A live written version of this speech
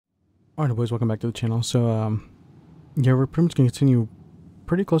Alright boys, welcome back to the channel. So yeah, we're pretty much gonna continue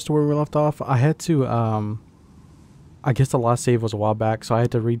pretty close to where we left off. I had to I guess the last save was a while back, so I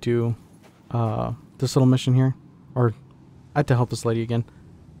had to redo this little mission here. Or I had to help this lady again.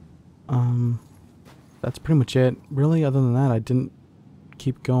 That's pretty much it. Really, other than that I didn't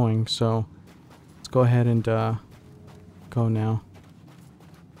keep going, so let's go ahead and go now.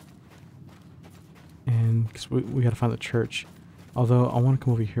 And because we gotta find the church. Although, I want to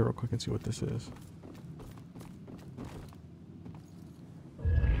come over here real quick and see what this is.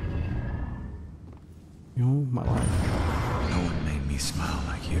 You know, my life. No one made me smile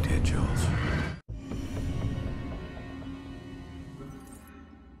like you did, Jules.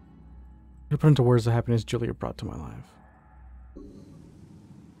 To put into words the happiness Julia brought to my life.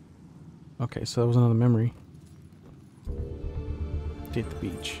 Okay, so that was another memory. Day at the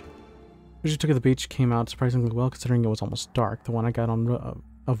beach. Picture took at the beach came out surprisingly well considering it was almost dark. The one I got on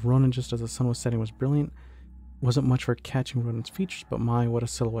of Ronan just as the sun was setting was brilliant. Wasn't much for catching Ronan's features, but my, what a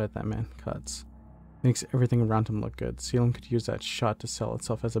silhouette that man cuts. Makes everything around him look good. Salem could use that shot to sell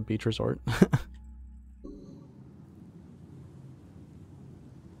itself as a beach resort.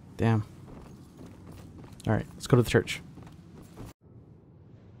 Damn. Alright, let's go to the church.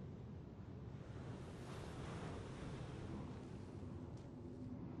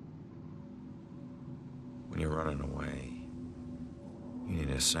 When you're running away, you need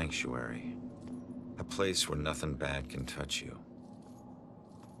a sanctuary. A place where nothing bad can touch you.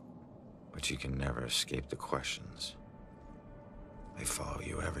 But you can never escape the questions. They follow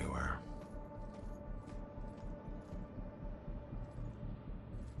you everywhere.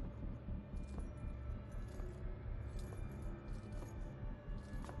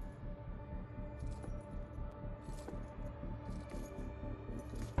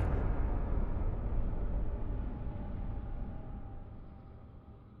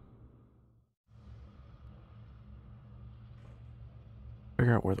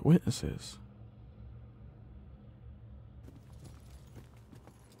 Figure out where the witness is.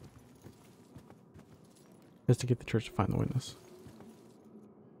 Just to get the church to find the witness.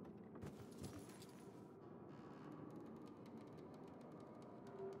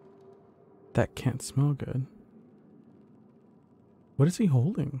 That can't smell good. What is he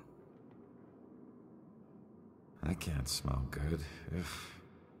holding? I can't smell good. It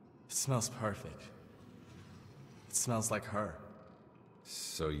smells perfect. It smells like her.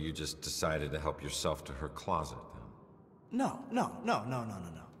 So you just decided to help yourself to her closet, then? No.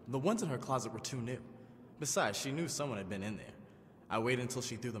 The ones in her closet were too new. Besides, she knew someone had been in there. I waited until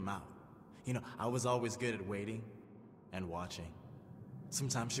she threw them out. You know, I was always good at waiting and watching.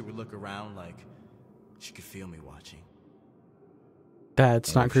 Sometimes she would look around like she could feel me watching.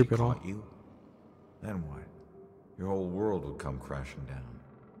 That's not And if she creepy at all. caught you, then what? Your whole world would come crashing down.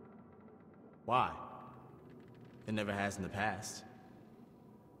 Why? It never has in the past.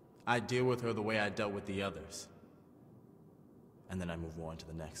 I deal with her the way I dealt with the others. And then I move on to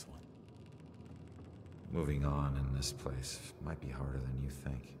the next one. Moving on in this place might be harder than you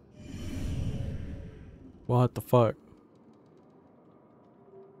think. What the fuck?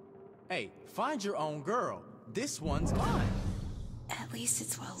 Hey, find your own girl. This one's mine. At least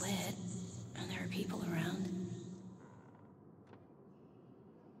it's well lit, and there are people around.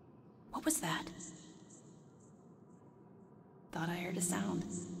 What was that? Thought I heard a sound.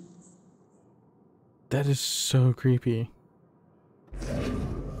 That is so creepy.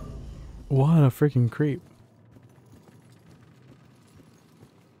 What a freaking creep.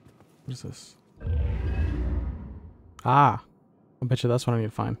 What is this? Ah! I bet you that's what I need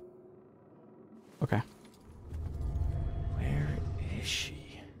to find. Okay. Where is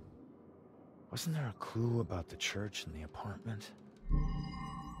she? Wasn't there a clue about the church in the apartment?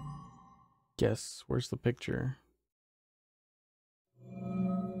 Yes, where's the picture?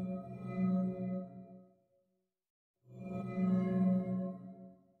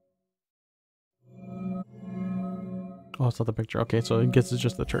 Oh, it's not the picture. Okay, so I guess it's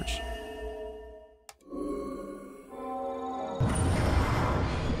just the church.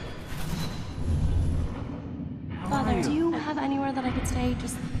 Father, do you have anywhere that I could stay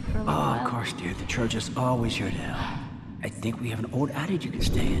just for a little Oh, while? of course, dear. The church is always here to help. I think we have an old attic you can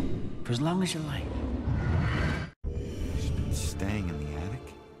stay in for as long as you like. She's been staying in the attic?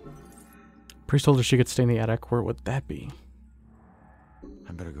 Priest told her she could stay in the attic. Where would that be?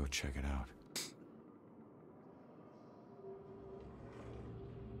 I better go check it out.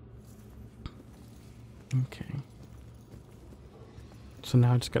 Okay. So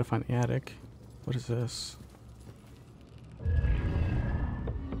now I just gotta find the attic. What is this?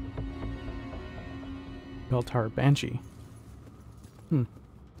 Bell Tower Banshee.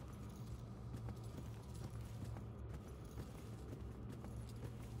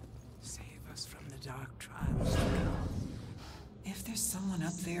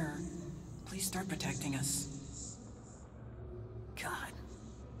 there. Please start protecting us. God.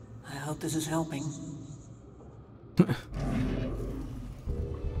 I hope this is helping. Let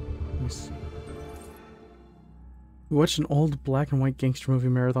me see. We watched an old black and white gangster movie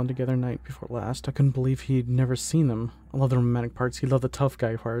marathon together night before last. I couldn't believe he'd never seen them. I love the romantic parts. He loved the tough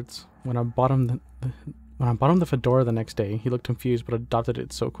guy parts. When I bought him the fedora the next day, he looked confused but adopted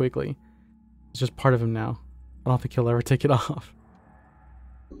it so quickly. It's just part of him now. I don't think he'll ever take it off.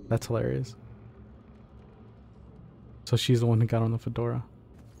 That's hilarious. So she's the one who got on the fedora.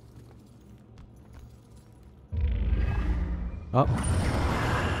 Oh.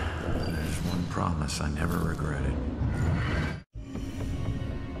 There's one promise I never regretted.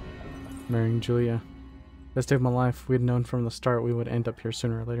 Marrying Julia. Best day of my life. We had known from the start we would end up here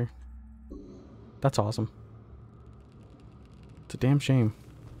sooner or later. That's awesome. It's a damn shame.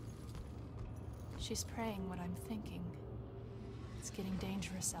 She's praying what I'm thinking. It's getting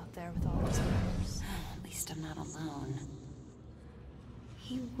dangerous out there with all those murders. At least I'm not alone.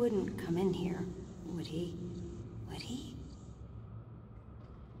 He wouldn't come in here, would he? Would he?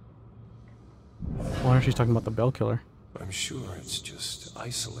 I wonder if she's talking about the bell killer. I'm sure it's just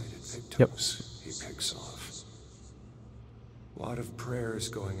isolated victims he picks off. A lot of prayers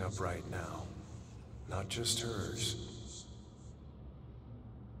going up right now. Not just hers.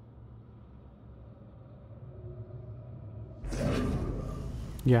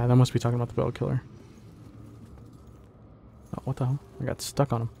 Yeah, that must be talking about the bell killer. Oh, what the hell? I got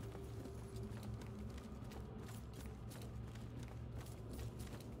stuck on him.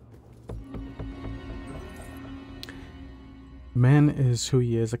 Man is who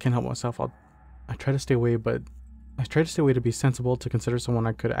he is. I can't help myself. I try to stay away, but I try to stay away to be sensible, to consider someone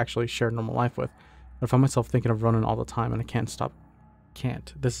I could actually share a normal life with. But I find myself thinking of Ronan all the time, and I can't stop.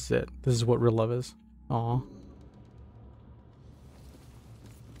 Can't. This is it. This is what real love is. Aw.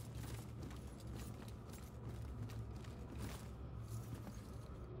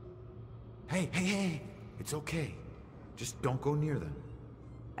 Hey, it's okay. Just don't go near them.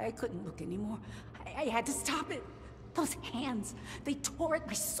 I couldn't look anymore. I had to stop it. Those hands, they tore at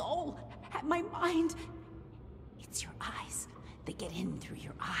my soul, at my mind. It's your eyes. They get in through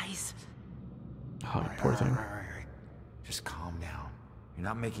your eyes. Oh, poor thing. Right. Just calm down. You're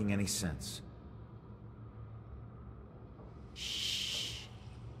not making any sense. Shh.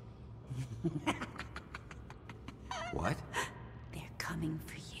 What? They're coming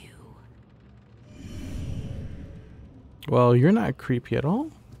for you. Well, you're not creepy at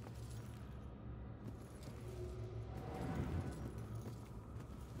all.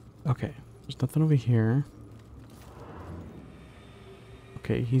 Okay, there's nothing over here.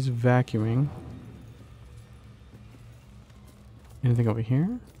 Okay, he's vacuuming. Anything over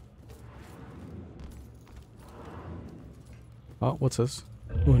here? Oh, what's this?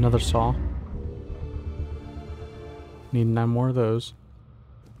 Ooh, another saw. Need 9 more of those.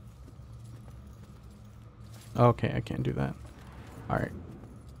 Okay, I can't do that. Alright.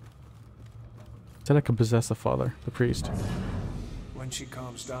 Said I could possess the father, the priest. When she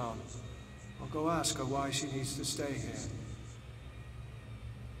calms down, I'll go ask her why she needs to stay here.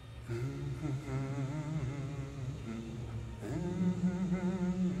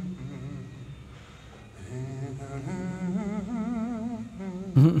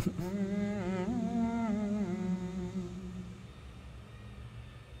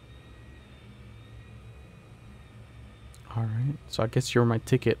 Alright, so I guess you're my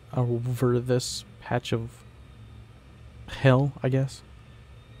ticket over this patch of hell, I guess.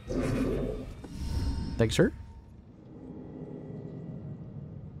 Thanks, sir.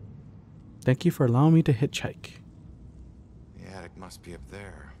 Thank you for allowing me to hitchhike. The attic must be up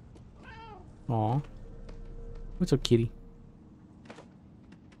there. Aw. What's up, kitty?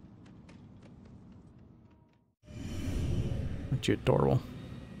 Aren't you adorable?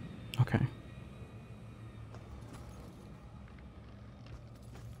 Okay.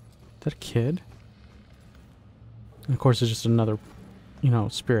 Is that a kid? And of course, it's just another, you know,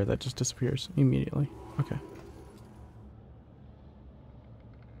 spirit that just disappears immediately. Okay.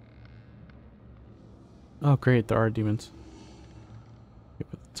 Oh, great, there are demons. Okay,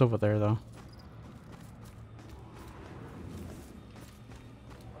 but it's over there, though.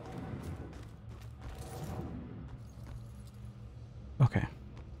 Okay.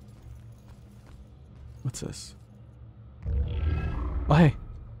 What's this? Oh, hey!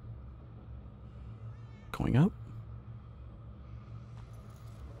 Going up?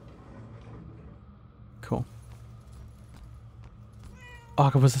 Cool.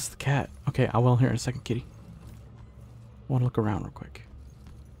 Oh, was this the cat? Okay, I will here in a second, kitty. I want to look around real quick.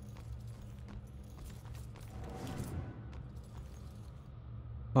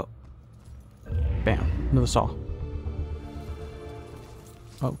 Another saw.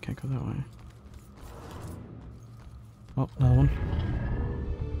 Oh, can't go that way. Oh, another one.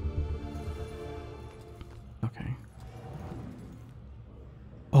 Okay.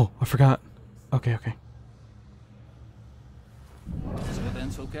 Oh, I forgot. Okay, okay. Is the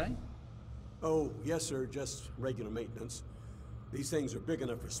fence okay? Oh, yes, sir. Just regular maintenance. These things are big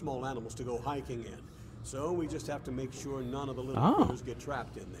enough for small animals to go hiking in. So we just have to make sure none of the little critters get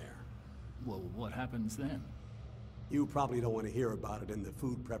trapped in there. Well, what happens then? You probably don't want to hear about it in the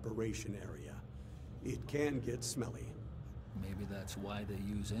food preparation area. It can get smelly. Maybe that's why they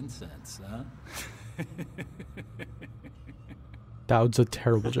use incense, huh? That was a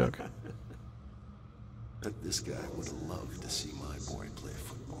terrible joke. This guy would have loved to see my boy play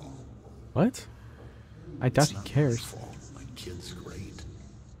football. What? I doubt he cares. My kid's great.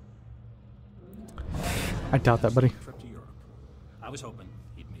 I doubt that, buddy. Trip to Europe. I was hoping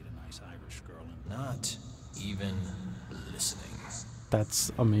he'd meet a nice Irish girl and not even listening.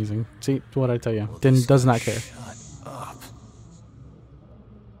 That's amazing. See what I tell you. Does not care. Shut up.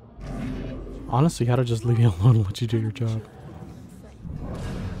 Honestly, you gotta just leave me alone and let you do your job.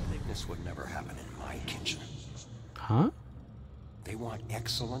 This would never happen in my kitchen. Huh? They want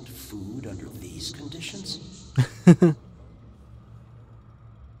excellent food under these conditions?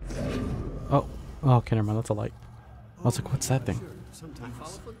 Oh, okay, never mind. That's a light. I was like, what's that thing? Sometimes. Follow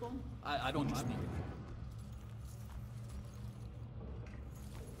football? I don't just mean.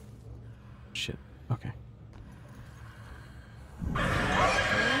 Shit. Okay.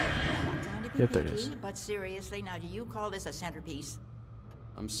 Yep, there it is. But seriously, now do you call this a centerpiece?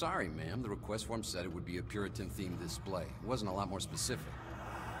 I'm sorry, ma'am. The request form said it would be a Puritan-themed display. It wasn't a lot more specific.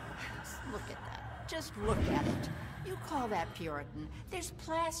 Look at that. Just look at it. You call that Puritan. There's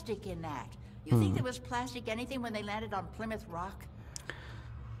plastic in that. You think there was plastic anything when they landed on Plymouth Rock?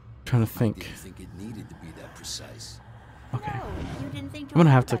 Trying to think. I didn't think it needed to be that precise. Okay. No, you didn't think I'm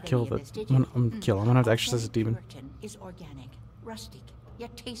gonna have to about kill any of the. this, did I'm you? gonna have to exorcise a demon. Puritan is organic, rustic,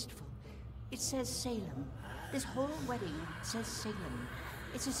 yet tasteful. It says Salem. This whole wedding says Salem.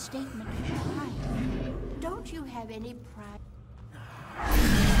 It's a statement of pride. Don't you have any pride?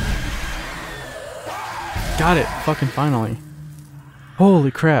 Got it. Fucking finally.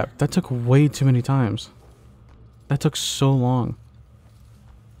 Holy crap. That took way too many times. That took so long.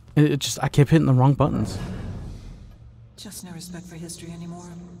 It just, I kept hitting the wrong buttons. Just no respect for history anymore.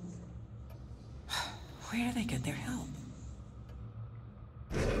 Where do they get their help?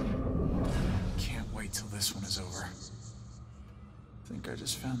 Can't wait till this one is over. Think I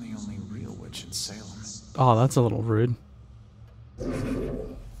just found the only real witch in Salem. Oh, that's a little rude.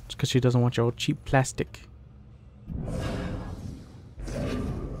 It's because she doesn't want your old cheap plastic.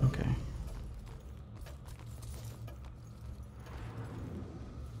 Okay.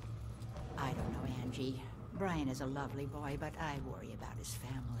 I don't know, Angie. Brian is a lovely boy, but I worry about his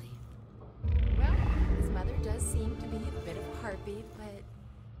family. Well, his mother does seem to be a bit of a heartbeat, but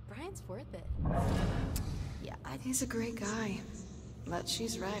Brian's worth it. Yeah, He's a great guy, but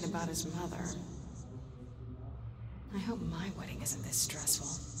she's right about his mother. I hope my wedding isn't this stressful.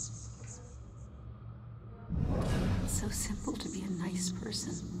 It's so simple to be a nice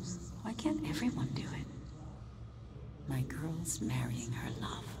person. Why can't everyone do it? My girl's marrying her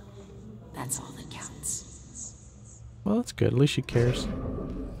love. That's all that counts. Well, that's good. At least she cares.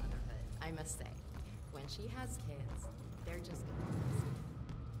 I must say, when she has kids, they're just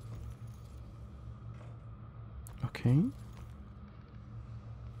Okay.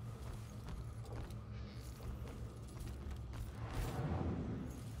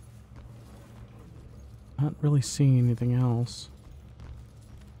 Not really seeing anything else.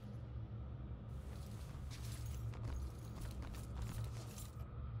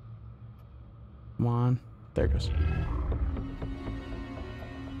 Come on. There it goes.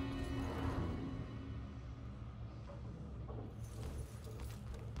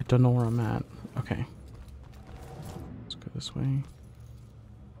 I don't know where I'm at. Okay. Let's go this way.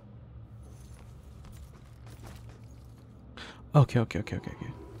 Okay.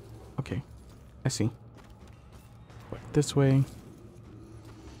 Okay. I see. This way.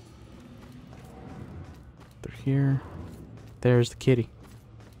 Through here. There's the kitty.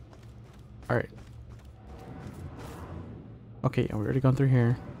 Alright. Okay, yeah, we already gone through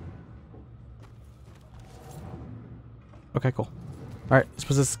here. Okay, cool. Alright, let's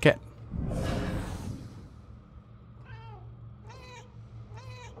possess the cat.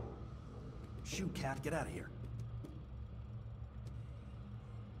 Shoo, cat, get out of here.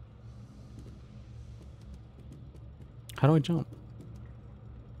 How do I jump?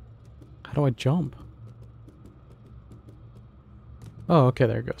 How do I jump? Oh, okay,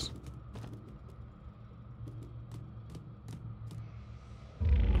 there it goes.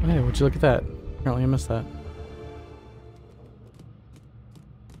 would you look at that? Apparently I missed that.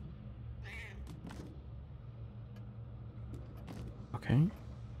 Okay.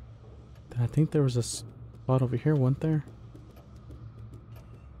 Then I think there was a spot over here, wasn't there?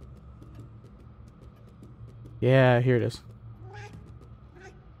 Yeah, here it is.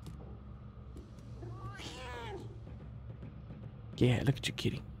 Yeah, look at you,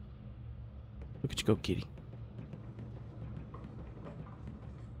 kitty. Look at you go, kitty.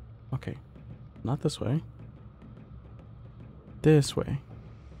 Okay. Not this way. This way.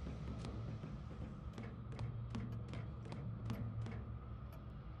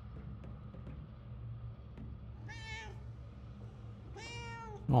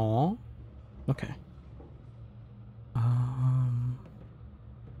 Aw. Okay.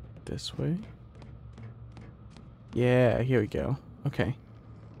 This way. Yeah, here we go. Okay.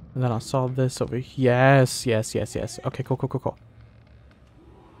 And then I saw this over here. Yes, yes, yes, yes. Okay, cool, cool, cool, cool.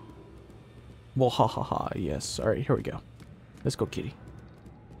 Well, ha ha ha. Yes. Alright, here we go. Let's go, kitty.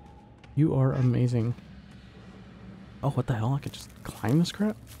 You are amazing. Oh, what the hell? I could just climb this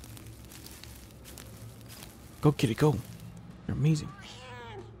crap? Go, kitty, go. You're amazing.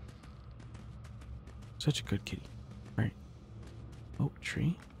 Such a good kitty. Alright. Oak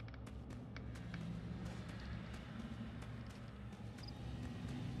tree.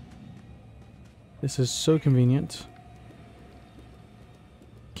 This is so convenient.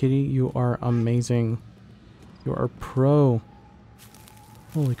 Kitty, you are amazing. You are pro.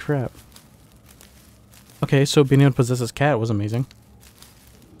 Holy crap. Okay, so being able to possess this cat was amazing.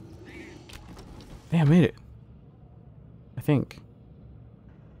 Hey, I made it. I think.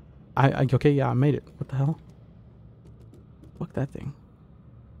 Okay, yeah, I made it. What the hell? Fuck that thing.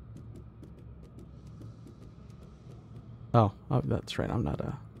 Oh, that's right. I'm not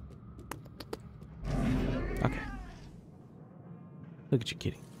Okay. Look at you,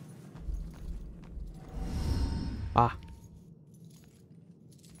 kitty. Ah.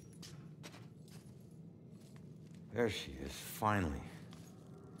 There she is, finally.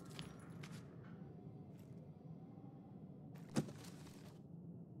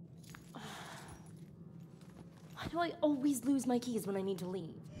 Why do I always lose my keys when I need to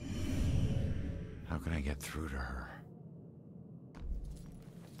leave? How can I get through to her?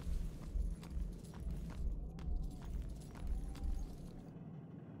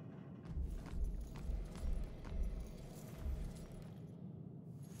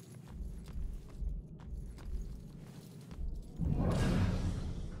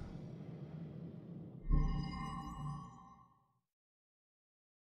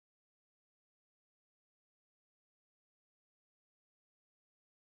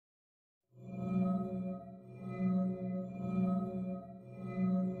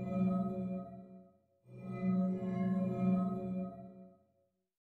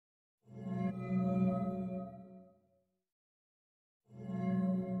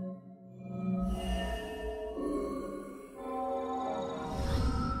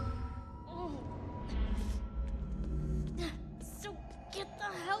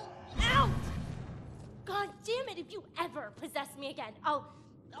 If you ever possess me again,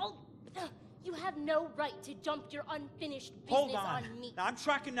 you have no right to dump your unfinished business on me. Now, I'm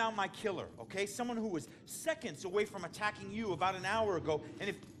tracking down my killer, okay? Someone who was seconds away from attacking you about an hour ago, and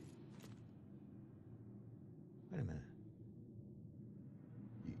if... Wait a minute.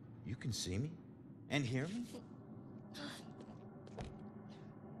 You can see me? And hear me?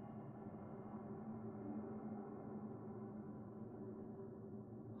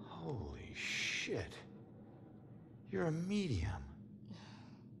 Holy shit. You're a medium.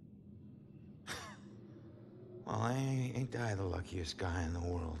 Well, ain't I the luckiest guy in the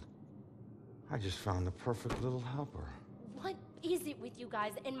world? I just found the perfect little helper. What is it with you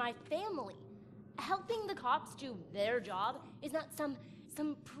guys and my family? Helping the cops do their job is not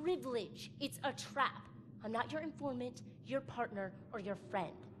some privilege. It's a trap. I'm not your informant, your partner, or your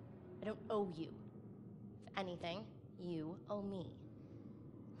friend. I don't owe you. If anything, you owe me.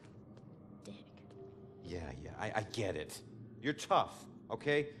 Yeah, I get it. You're tough,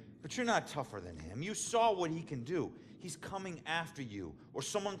 okay? But you're not tougher than him. You saw what he can do. He's coming after you, or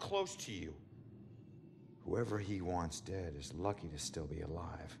someone close to you. Whoever he wants dead is lucky to still be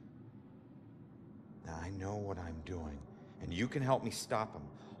alive. Now, I know what I'm doing, and you can help me stop him.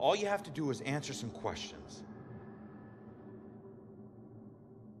 All you have to do is answer some questions.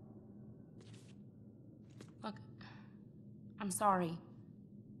 Look, I'm sorry.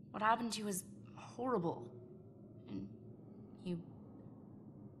 What happened to you is horrible. And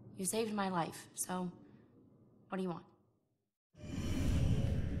you saved my life, so what do you want?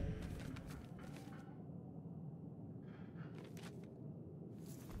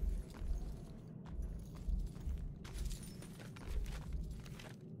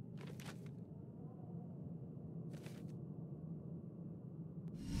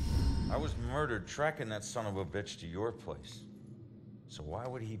 murdered tracking that son of a bitch to your place. So why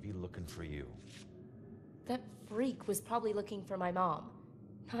would he be looking for you? That freak was probably looking for my mom.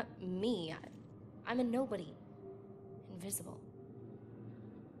 Not me. I'm a nobody. Invisible.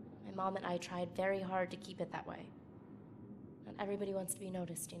 My mom and I tried very hard to keep it that way. Not everybody wants to be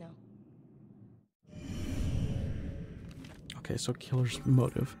noticed, you know. Okay, so killer's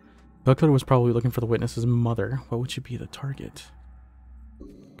motive. The killer was probably looking for the witness's mother. What would she be the target?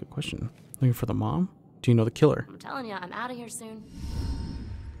 Good question. Looking for the mom? Do you know the killer? I'm telling you, I'm out of here soon.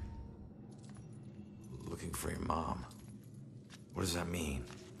 Looking for your mom. What does that mean?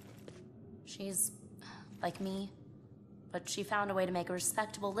 She's like me, but she found a way to make a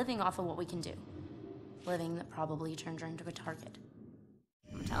respectable living off of what we can do. Living that probably turned her into a target.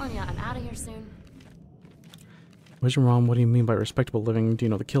 I'm telling you, I'm out of here soon. Where's your mom? What do you mean by respectable living? Do you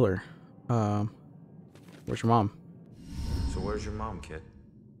know the killer? Where's your mom? So where's your mom, kid?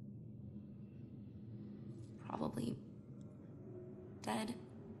 Probably dead.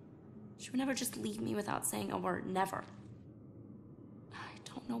 She would never just leave me without saying a word. Never. I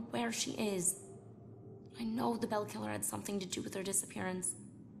don't know where she is. I know the Bell Killer had something to do with her disappearance.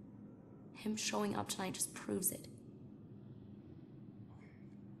 Him showing up tonight just proves it.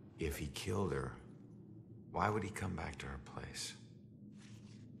 If he killed her, why would he come back to her place?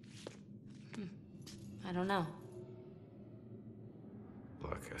 I don't know.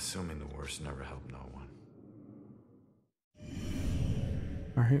 Look, assuming the worst never helped no one.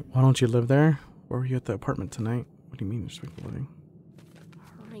 Alright, why don't you live there? Where were you at the apartment tonight? What do you mean respectable living?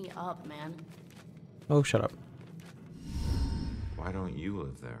 Hurry up, man. Oh, shut up. Why don't you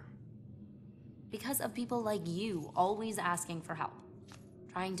live there? Because of people like you always asking for help.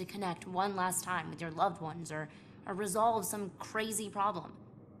 Trying to connect one last time with your loved ones or resolve some crazy problem.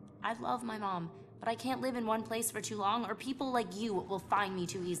 I love my mom, but I can't live in one place for too long or people like you will find me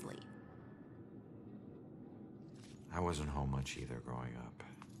too easily. I wasn't home much either growing up.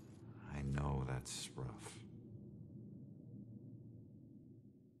 I know that's rough.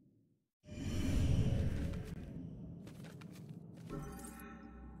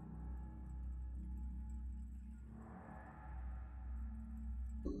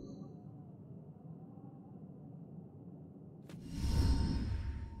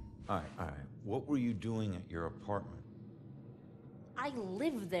 All right. What were you doing at your apartment? I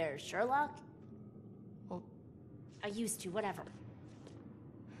live there, Sherlock. Well, I used to, whatever.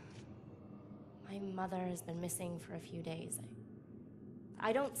 My mother has been missing for a few days.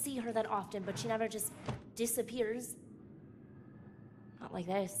 I don't see her that often, but she never just disappears. Not like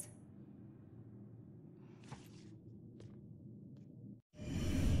this.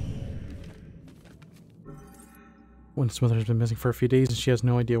 When his mother has been missing for a few days and she has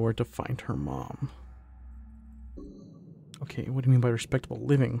no idea where to find her mom. Okay, what do you mean by respectable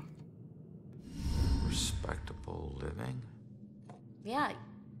living? Respectable living? Yeah.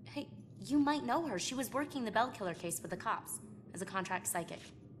 Hey, you might know her. She was working the Bell Killer case with the cops as a contract psychic,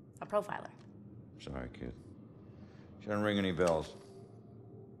 a profiler. Sorry, kid. She doesn't ring any bells.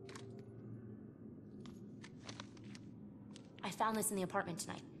 I found this in the apartment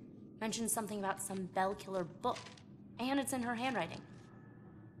tonight. Mentioned something about some Bell Killer book. And it's in her handwriting.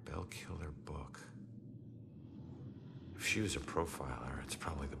 Bell Killer book. If she was a profiler, it's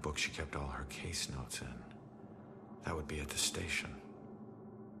probably the book she kept all her case notes in. That would be at the station.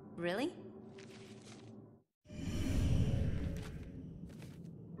 Really?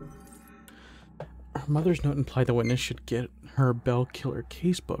 Her mother's note implied the witness should get her Bell Killer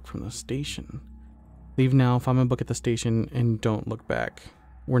case book from the station. Leave now, find my book at the station, and don't look back.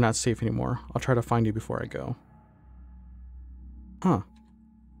 We're not safe anymore. I'll try to find you before I go. Huh.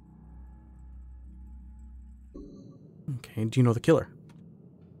 Okay, do you know the killer?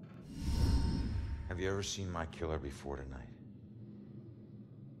 Have you ever seen my killer before tonight?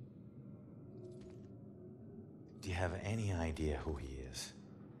 Do you have any idea who he is?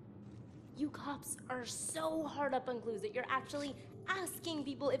 You cops are so hard up on clues that you're actually asking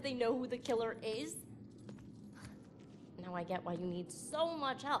people if they know who the killer is. Now I get why you need so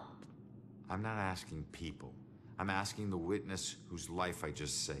much help. I'm not asking people. I'm asking the witness whose life I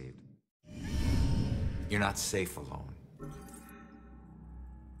just saved. You're not safe alone.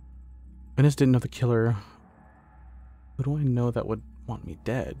 Witness didn't know the killer. Who do I know that would want me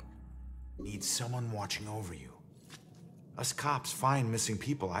dead? Need someone watching over you. Us cops find missing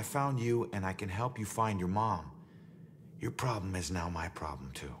people. I found you, and I can help you find your mom. Your problem is now my problem,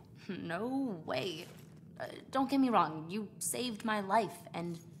 too. No way. Don't get me wrong, you saved my life,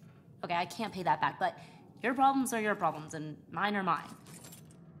 and... Okay, I can't pay that back, but your problems are your problems, and mine are mine.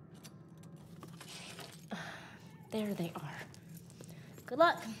 There they are. Good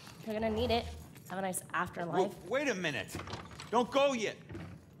luck. You're gonna need it. Have a nice afterlife. Wait a minute. Don't go yet.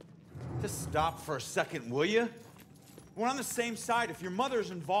 Just stop for a second, will you? We're on the same side. If your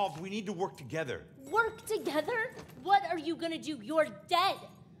mother's involved, we need to work together. Work together? What are you gonna do? You're dead.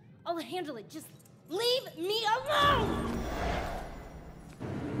 I'll handle it. Just leave me alone!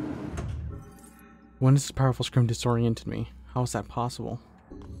 When this powerful scream disoriented me. How is that possible?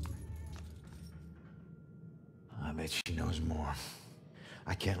 I bet she knows more.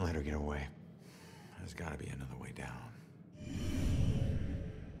 I can't let her get away. There's gotta be another way down.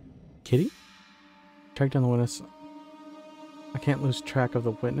 Kitty? Track down the witness. I can't lose track of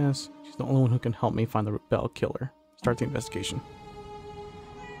the witness. She's the only one who can help me find the Bell killer. Start the investigation.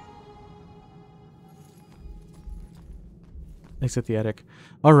 Exit the attic.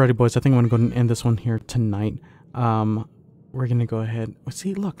 Alrighty, boys. I think I'm gonna go ahead and end this one here tonight. We're gonna go ahead.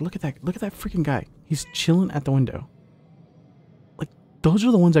 See, look at that freaking guy. He's chilling at the window. Like, those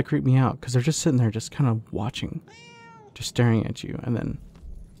are the ones that creep me out because they're just sitting there, just kind of watching, just staring at you, and then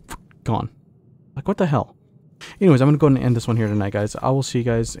gone. Like, what the hell? Anyways, I'm gonna go ahead and end this one here tonight, guys. I will see you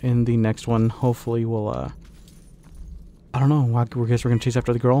guys in the next one. Hopefully, we'll I don't know. I guess we're gonna chase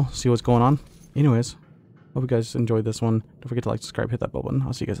after the girl, see what's going on. Anyways, hope you guys enjoyed this one. Don't forget to like, subscribe, hit that bell button.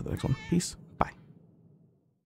 I'll see you guys at the next one. Peace.